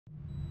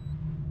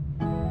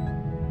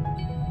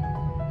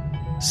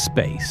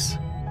Space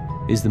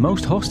is the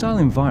most hostile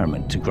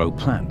environment to grow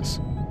plants.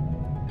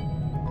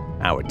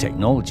 Our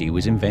technology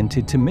was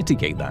invented to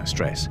mitigate that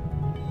stress,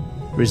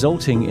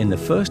 resulting in the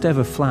first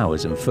ever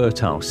flowers and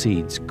fertile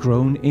seeds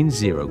grown in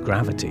zero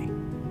gravity.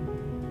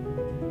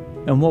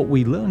 And what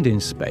we learned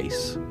in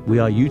space, we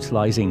are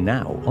utilizing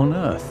now on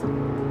Earth.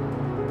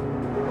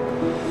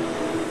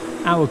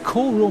 Our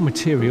core raw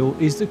material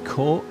is the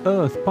core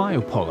Earth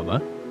biopolymer,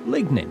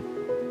 lignin,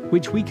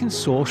 which we can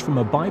source from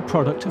a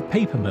byproduct of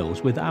paper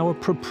mills with our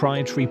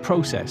proprietary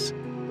process.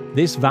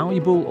 This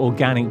valuable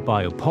organic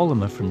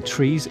biopolymer from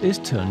trees is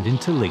turned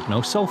into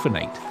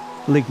lignosulfonate.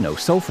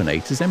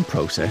 Lignosulfonate is then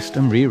processed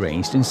and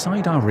rearranged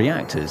inside our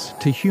reactors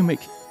to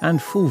humic and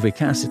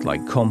fulvic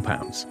acid-like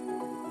compounds.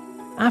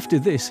 After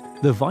this,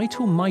 the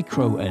vital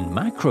micro and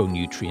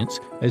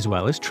macronutrients, as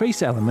well as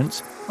trace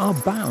elements, are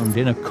bound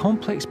in a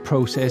complex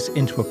process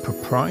into a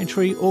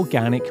proprietary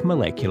organic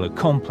molecular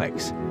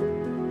complex,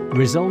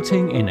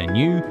 resulting in a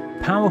new,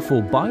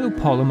 powerful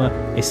biopolymer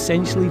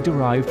essentially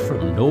derived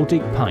from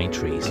Nordic pine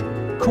trees,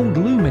 called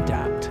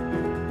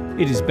Lumidapt.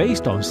 It is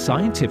based on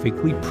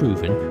scientifically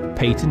proven,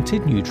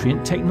 patented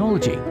nutrient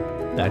technology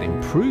that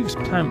improves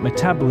plant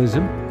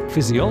metabolism,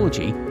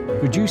 physiology,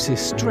 reduces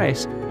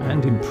stress,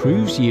 and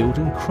improves yield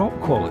and crop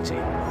quality.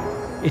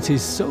 It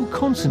is so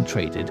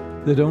concentrated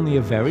that only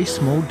a very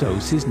small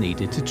dose is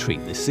needed to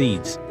treat the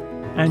seeds.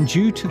 And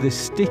due to the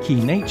sticky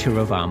nature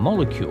of our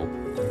molecule,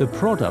 the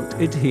product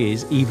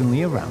adheres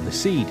evenly around the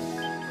seed.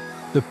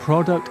 The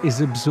product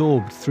is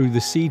absorbed through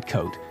the seed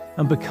coat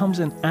and becomes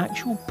an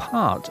actual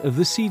part of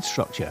the seed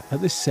structure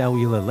at the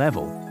cellular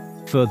level.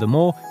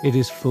 Furthermore, it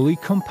is fully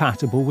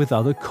compatible with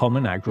other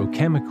common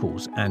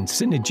agrochemicals and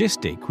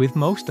synergistic with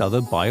most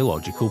other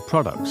biological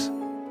products,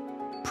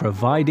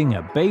 providing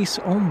a base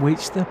on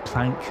which the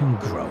plant can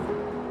grow.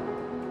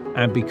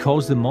 And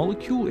because the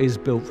molecule is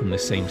built from the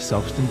same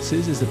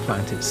substances as the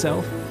plant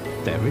itself,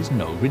 there is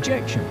no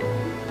rejection.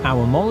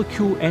 Our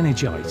molecule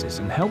energizes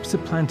and helps the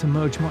plant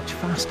emerge much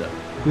faster,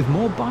 with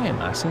more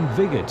biomass and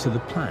vigor to the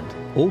plant,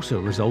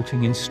 also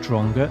resulting in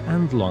stronger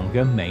and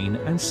longer main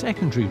and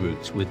secondary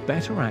roots with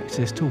better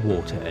access to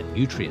water and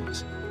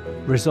nutrients,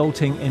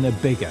 resulting in a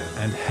bigger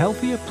and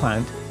healthier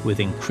plant with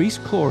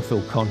increased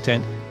chlorophyll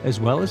content as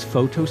well as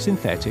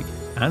photosynthetic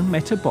and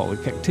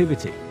metabolic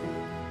activity.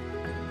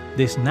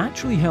 This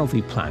naturally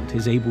healthy plant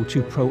is able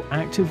to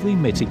proactively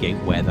mitigate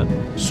weather,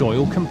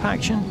 soil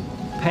compaction,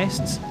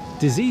 pests,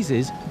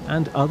 diseases,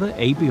 and other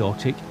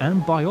abiotic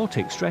and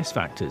biotic stress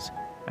factors,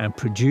 and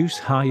produce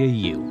higher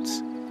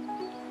yields.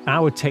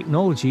 Our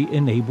technology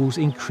enables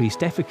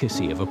increased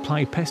efficacy of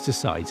applied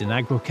pesticides and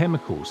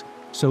agrochemicals,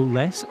 so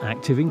less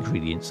active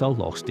ingredients are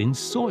lost in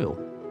soil,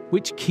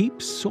 which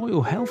keeps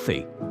soil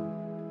healthy.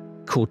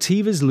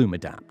 Corteva's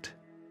Lumidapt,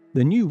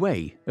 the new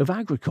way of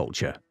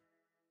agriculture.